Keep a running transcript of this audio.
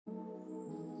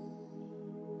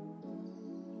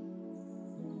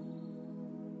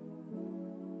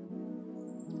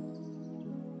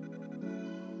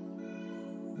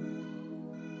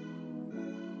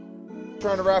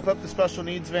Trying to wrap up the special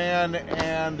needs van,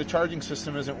 and the charging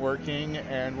system isn't working,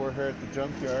 and we're here at the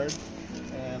junkyard,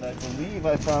 and I believe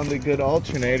I found a good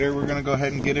alternator. We're gonna go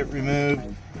ahead and get it removed,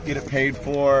 get it paid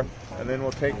for, and then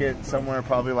we'll take it somewhere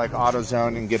probably like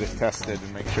AutoZone and get it tested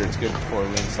and make sure it's good before we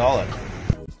install it.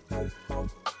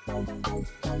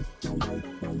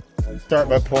 Start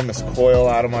by pulling this coil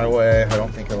out of my way. I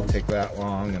don't think it'll take that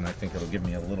long, and I think it'll give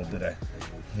me a little bit of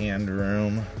hand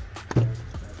room.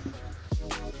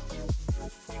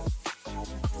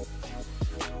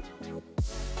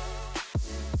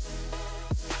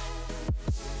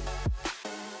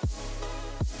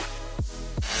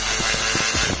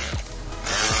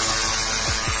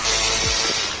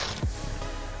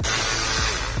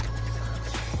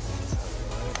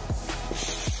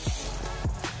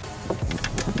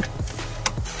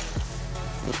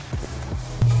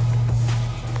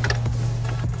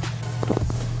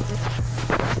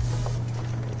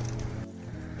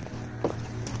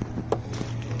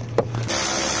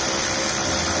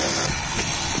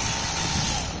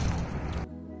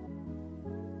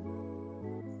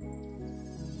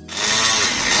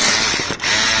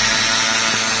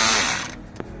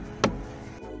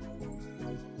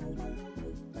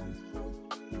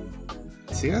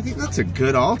 See, I think that's a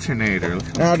good alternator.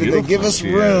 Now, did they give us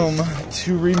room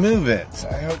to remove it?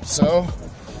 I hope so.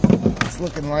 It's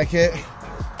looking like it.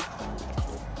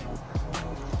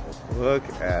 Look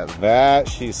at that.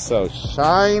 She's so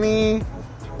shiny.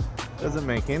 Doesn't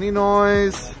make any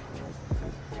noise.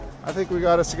 I think we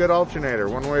got us a good alternator.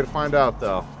 One way to find out,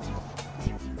 though.